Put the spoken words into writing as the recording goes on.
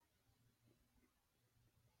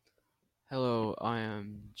Hello, I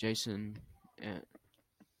am Jason, and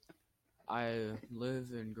I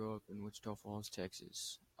live and grow up in Wichita Falls,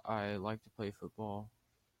 Texas. I like to play football,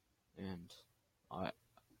 and I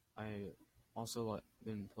I also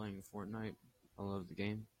been playing Fortnite. I love the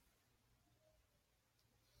game.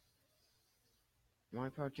 In my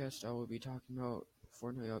podcast, I will be talking about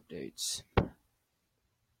Fortnite updates,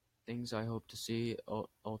 things I hope to see,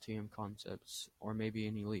 LTM concepts, or maybe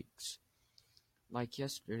any leaks. Like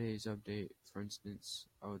yesterday's update, for instance,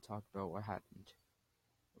 I would talk about what happened.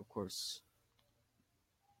 Of course,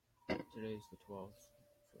 today's the 12th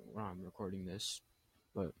when I'm recording this,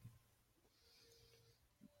 but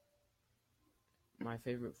my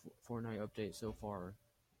favorite Fortnite update so far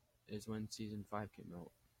is when Season 5 came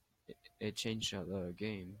out. It changed the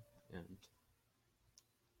game and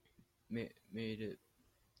ma- made it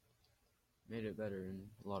made it better in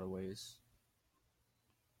a lot of ways.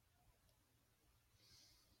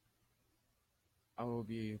 I will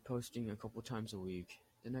be posting a couple times a week.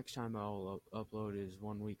 The next time I'll upload is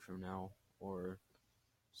 1 week from now, or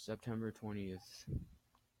September 20th.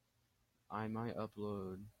 I might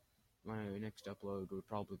upload. My next upload would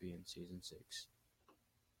probably be in Season 6.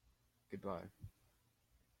 Goodbye.